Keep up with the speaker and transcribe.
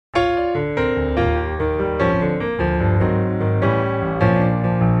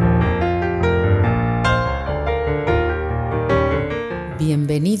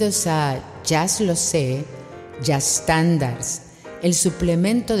Bienvenidos a Jazz Lo Sé, Jazz Standards, el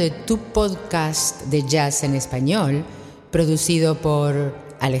suplemento de tu podcast de jazz en español, producido por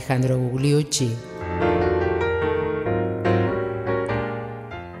Alejandro Gugliucci.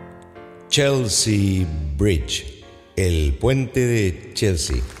 Chelsea Bridge, el puente de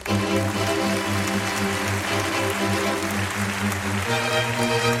Chelsea.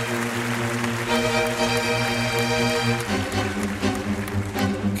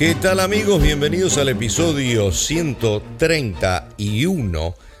 ¿Qué tal, amigos? Bienvenidos al episodio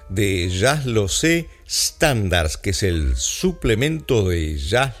 131 de Jazz Lo Sé Standards, que es el suplemento de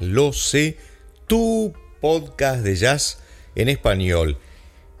Jazz Lo Sé, tu podcast de jazz en español.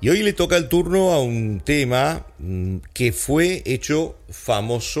 Y hoy le toca el turno a un tema que fue hecho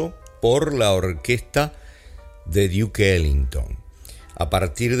famoso por la orquesta de Duke Ellington a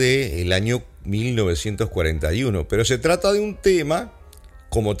partir del año 1941. Pero se trata de un tema,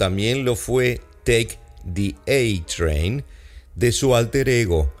 como también lo fue Take the A-Train, de su alter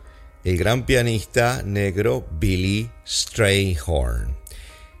ego, el gran pianista negro Billy Strayhorn,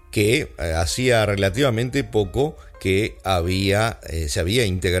 que hacía relativamente poco que se había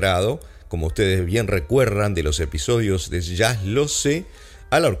integrado, como ustedes bien recuerdan de los episodios de Jazz Lo Sé,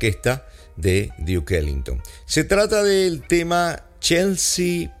 a la orquesta de Duke Ellington. Se trata del tema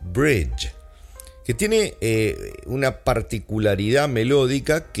Chelsea Bridge, que tiene una particularidad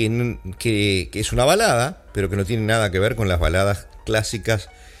melódica que es una balada, pero que no tiene nada que ver con las baladas clásicas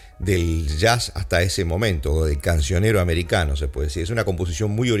del jazz hasta ese momento, o del cancionero americano, se puede decir. Es una composición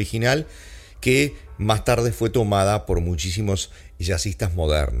muy original que más tarde fue tomada por muchísimos jazzistas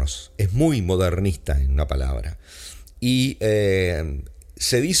modernos. Es muy modernista, en una palabra. Y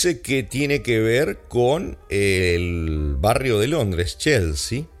se dice que tiene que ver con el barrio de Londres,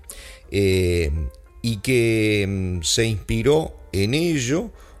 Chelsea, y que se inspiró en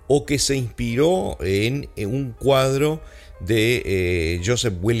ello, o que se inspiró en un cuadro de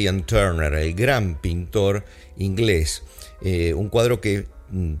Joseph William Turner, el gran pintor inglés. Un cuadro que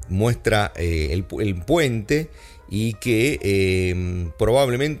muestra el puente y que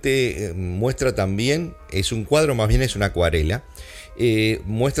probablemente muestra también, es un cuadro, más bien es una acuarela,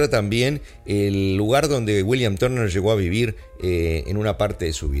 muestra también el lugar donde William Turner llegó a vivir en una parte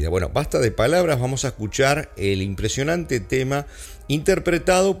de su vida. Bueno, basta de palabras, vamos a escuchar el impresionante tema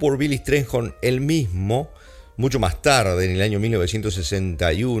interpretado por Billy Strayhorn, él mismo, mucho más tarde, en el año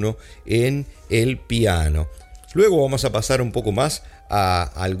 1961, en el piano. Luego vamos a pasar un poco más a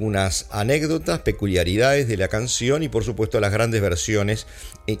algunas anécdotas, peculiaridades de la canción y por supuesto a las grandes versiones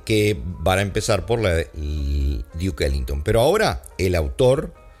que van a empezar por la de Duke Ellington. Pero ahora el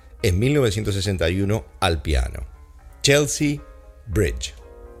autor en 1961 al piano. Chelsea Bridge.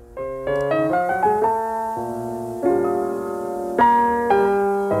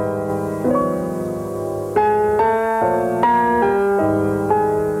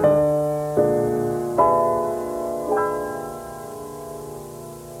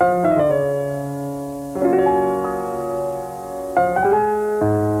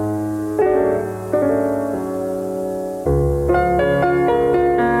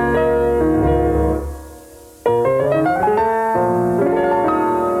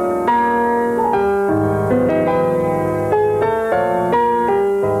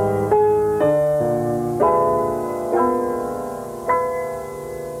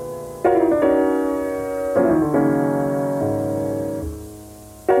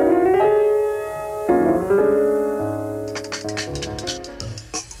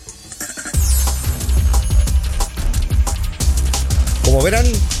 Como verán,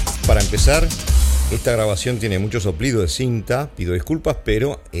 para empezar, esta grabación tiene mucho soplido de cinta, pido disculpas,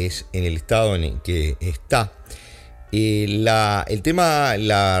 pero es en el estado en el que está. El tema,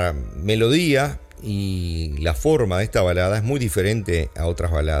 la melodía y la forma de esta balada es muy diferente a otras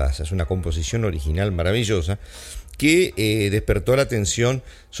baladas. Es una composición original maravillosa que despertó la atención,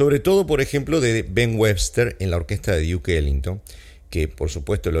 sobre todo, por ejemplo, de Ben Webster en la orquesta de Duke Ellington, que por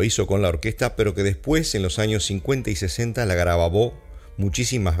supuesto lo hizo con la orquesta, pero que después, en los años 50 y 60, la grabó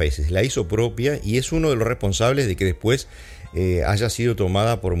muchísimas veces, la hizo propia, y es uno de los responsables de que después haya sido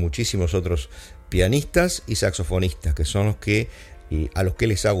tomada por muchísimos otros pianistas y saxofonistas, que son a los que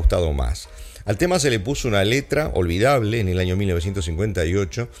les ha gustado más. Al tema se le puso una letra olvidable en el año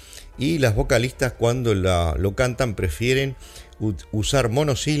 1958, y las vocalistas, cuando lo cantan, prefieren usar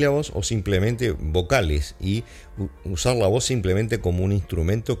monosílabos o simplemente vocales, y usar la voz simplemente como un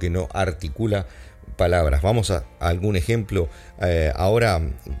instrumento que no articula palabras. Vamos a algún ejemplo ahora,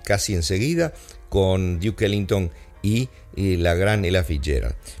 casi enseguida, con Duke Ellington y la gran Ella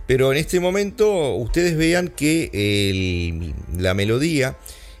Fitzgerald. Pero en este momento ustedes vean que la melodía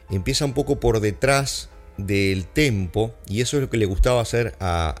empieza un poco por detrás del tempo, y eso es lo que le gustaba hacer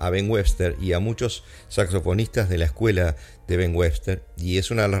a Ben Webster y a muchos saxofonistas de la escuela de Ben Webster, y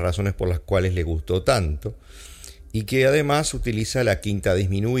es una de las razones por las cuales le gustó tanto, y que además utiliza la quinta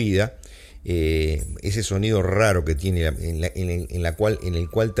disminuida, ese sonido raro que tiene en el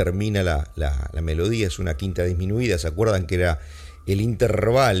cual termina la melodía. Es una quinta disminuida. ¿Se acuerdan que era el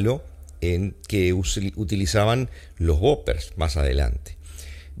intervalo en que utilizaban los boppers más adelante?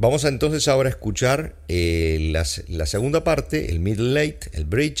 Vamos entonces ahora a escuchar la segunda parte, el middle late, el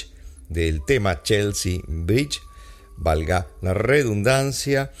bridge del tema Chelsea Bridge, valga la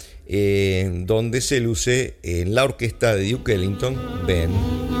redundancia, donde se luce en la orquesta de Duke Ellington Ben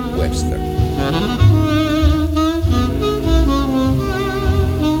Webster.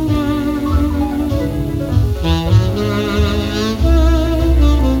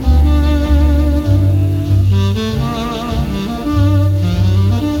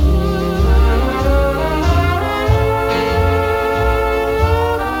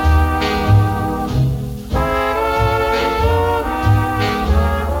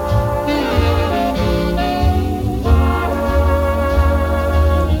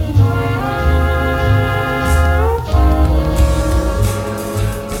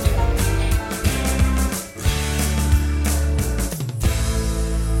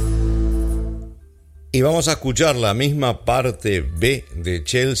 Y vamos a escuchar la misma parte B de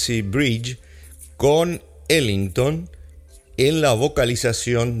Chelsea Bridge con Ellington en la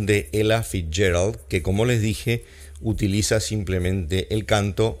vocalización de Ella Fitzgerald, que, como les dije, utiliza simplemente el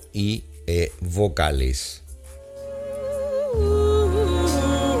canto y vocales.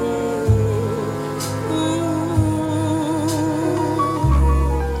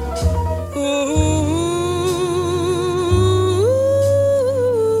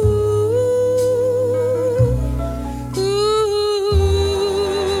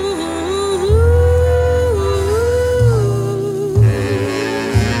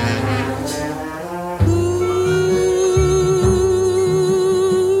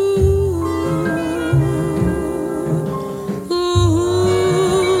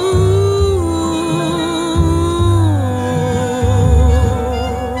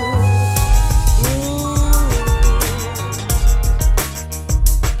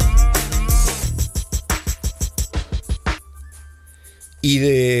 Y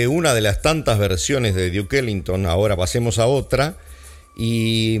de una de las tantas versiones de Duke Ellington, ahora pasemos a otra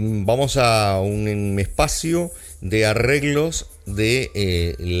y vamos a un espacio de arreglos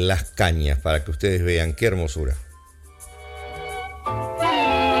de las cañas para que ustedes vean qué hermosura.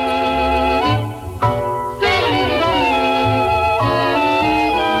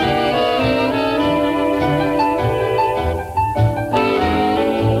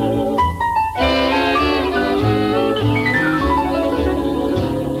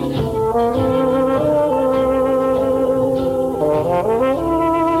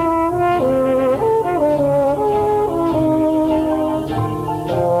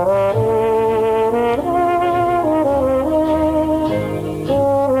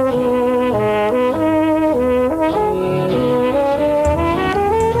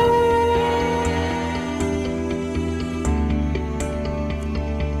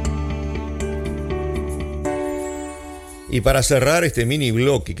 Y para cerrar este mini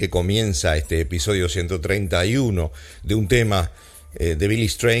bloque que comienza este episodio 131 de un tema de Billy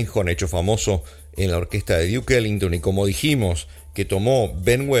Strayhorn hecho famoso en la orquesta de Duke Ellington, y como dijimos que tomó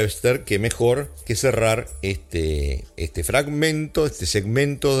Ben Webster, qué mejor que cerrar este fragmento, este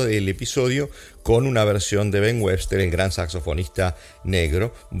segmento del episodio con una versión de Ben Webster, el gran saxofonista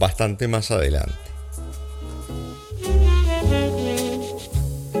negro, bastante más adelante.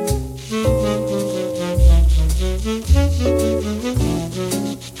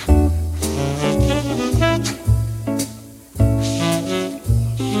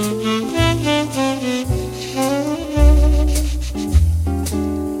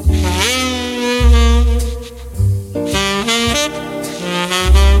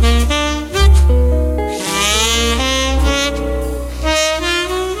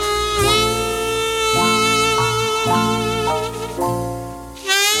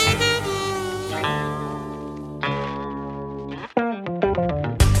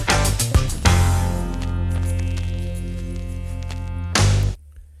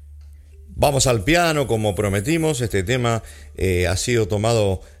 Vamos al piano, como prometimos. Este tema ha sido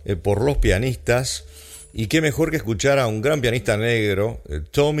tomado por los pianistas, y qué mejor que escuchar a un gran pianista negro,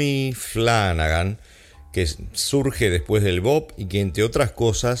 Tommy Flanagan, que surge después del bop y que, entre otras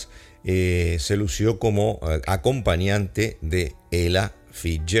cosas, se lució como acompañante de Ella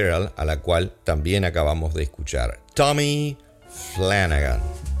Fitzgerald, a la cual también acabamos de escuchar. Tommy Flanagan.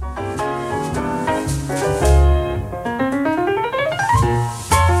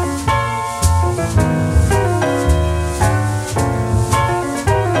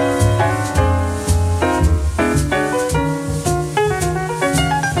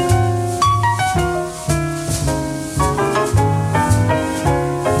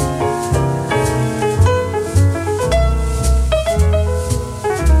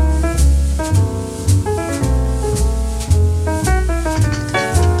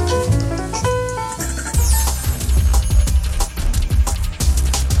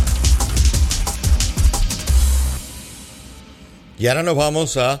 Y ahora nos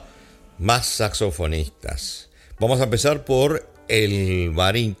vamos a más saxofonistas. Vamos a empezar por el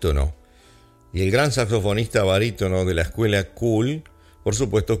barítono. Y el gran saxofonista barítono de la escuela Cool, por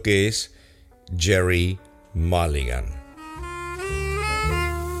supuesto que es Gerry Mulligan.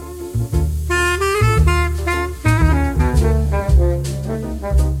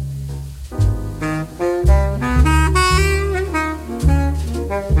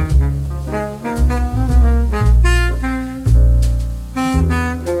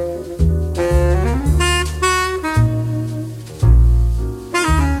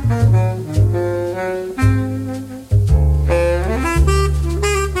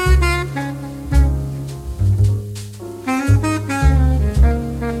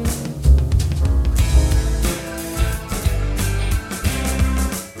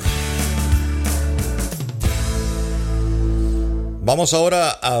 Vamos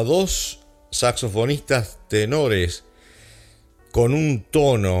ahora a dos saxofonistas tenores con un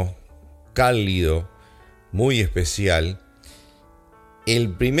tono cálido muy especial.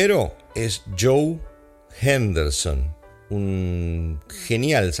 El primero es Joe Henderson, un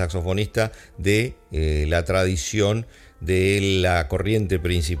genial saxofonista de la tradición de la corriente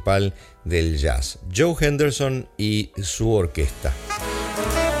principal del jazz. Joe Henderson y su orquesta.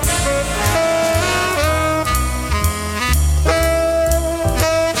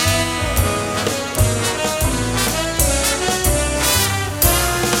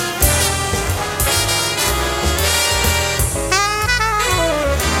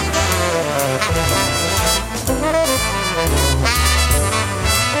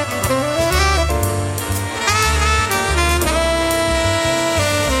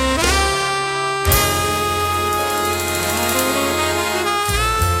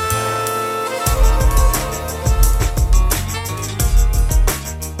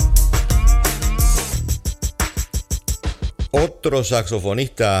 Otro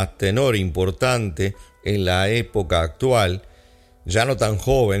saxofonista tenor importante en la época actual, ya no tan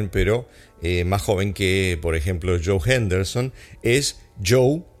joven, pero más joven que, por ejemplo, Joe Henderson, es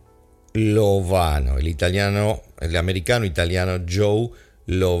Joe Lovano, el americano italiano Joe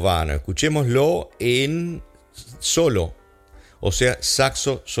Lovano. Escuchémoslo en solo, o sea,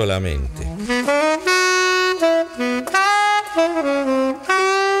 saxo solamente.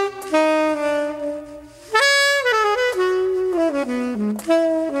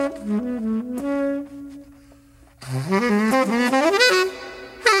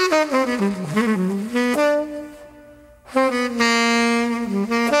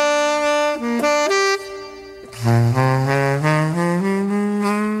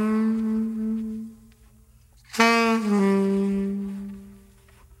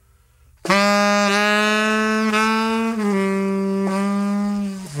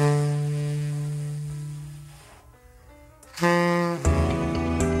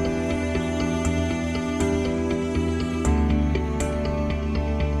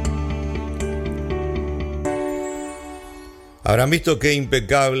 Habrán visto qué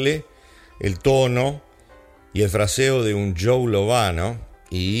impecable el tono y el fraseo de un Joe Lovano,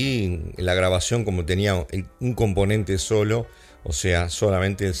 y la grabación, como tenía un componente solo, o sea,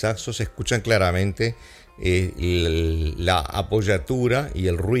 solamente el saxo, se escuchan claramente la apoyatura y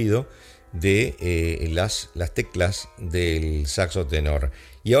el ruido de las teclas del saxo tenor.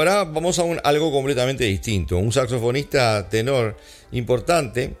 Y ahora vamos a algo completamente distinto. Un saxofonista tenor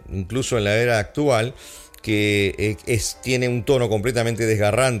importante, incluso en la era actual, que tiene un tono completamente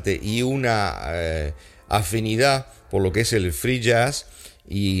desgarrante y una afinidad por lo que es el free jazz,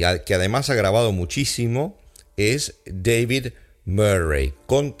 y que además ha grabado muchísimo, es David Murray.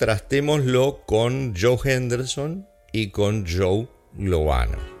 Contrastémoslo con Joe Henderson y con Joe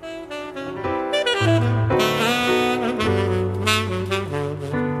Lovano.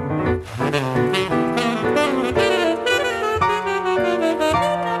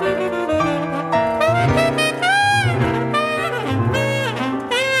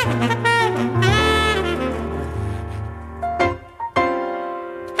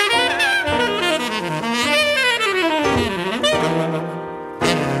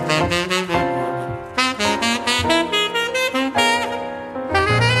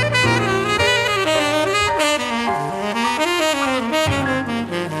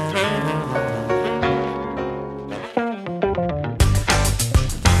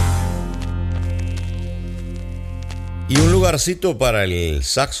 Para el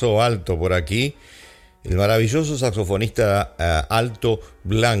saxo alto por aquí, el maravilloso saxofonista alto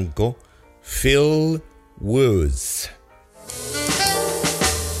blanco Phil Woods.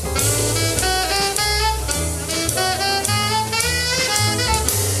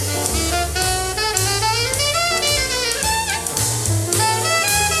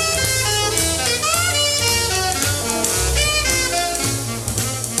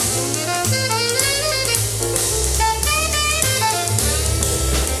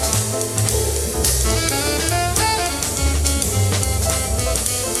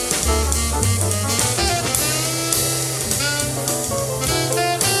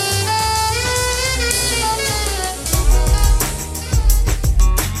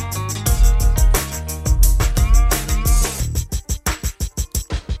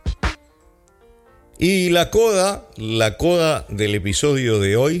 Y la coda del episodio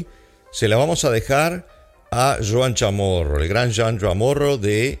de hoy se la vamos a dejar a Joan Chamorro, el gran Joan Chamorro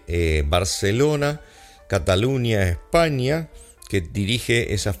de Barcelona, Cataluña, España, que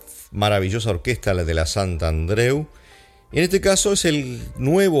dirige esa maravillosa orquesta, la de la Sant Andreu. En este caso es el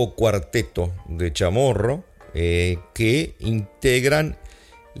nuevo cuarteto de Chamorro que integran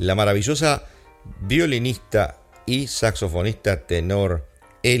la maravillosa violinista y saxofonista tenor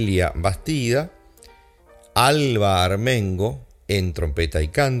Elia Bastida, Alba Armengo en trompeta y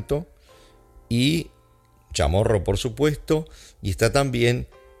canto, y Chamorro, por supuesto, y está también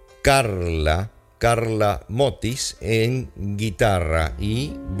Carla Motis en guitarra,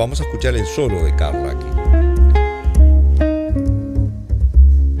 y vamos a escuchar el solo de Carla aquí.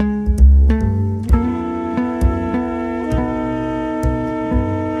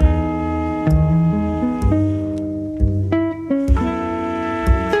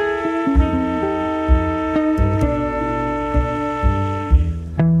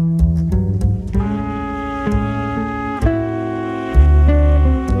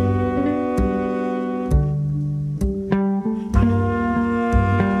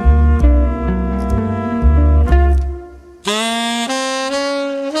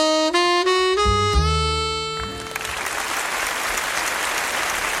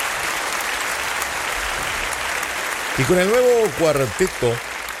 Y con el nuevo cuarteto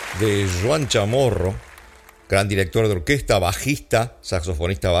de Joan Chamorro, gran director de orquesta, bajista,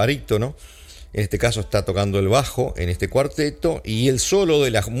 saxofonista barítono, en este caso está tocando el bajo en este cuarteto, y el solo de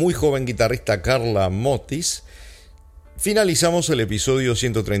la muy joven guitarrista Carla Motis, finalizamos el episodio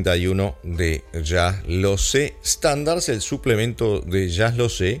 131 de Jazz Lo Sé Standards, el suplemento de Jazz Lo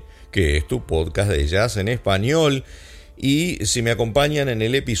Sé, que es tu podcast de jazz en español. Y si me acompañan en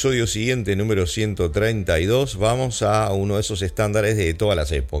el episodio siguiente, número 132, vamos a uno de esos estándares de todas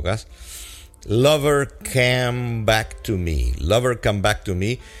las épocas. Lover Come Back to Me. Lover Come Back to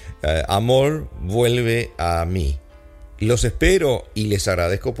Me. Amor, vuelve a mí. Los espero y les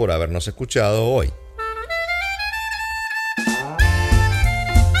agradezco por habernos escuchado hoy.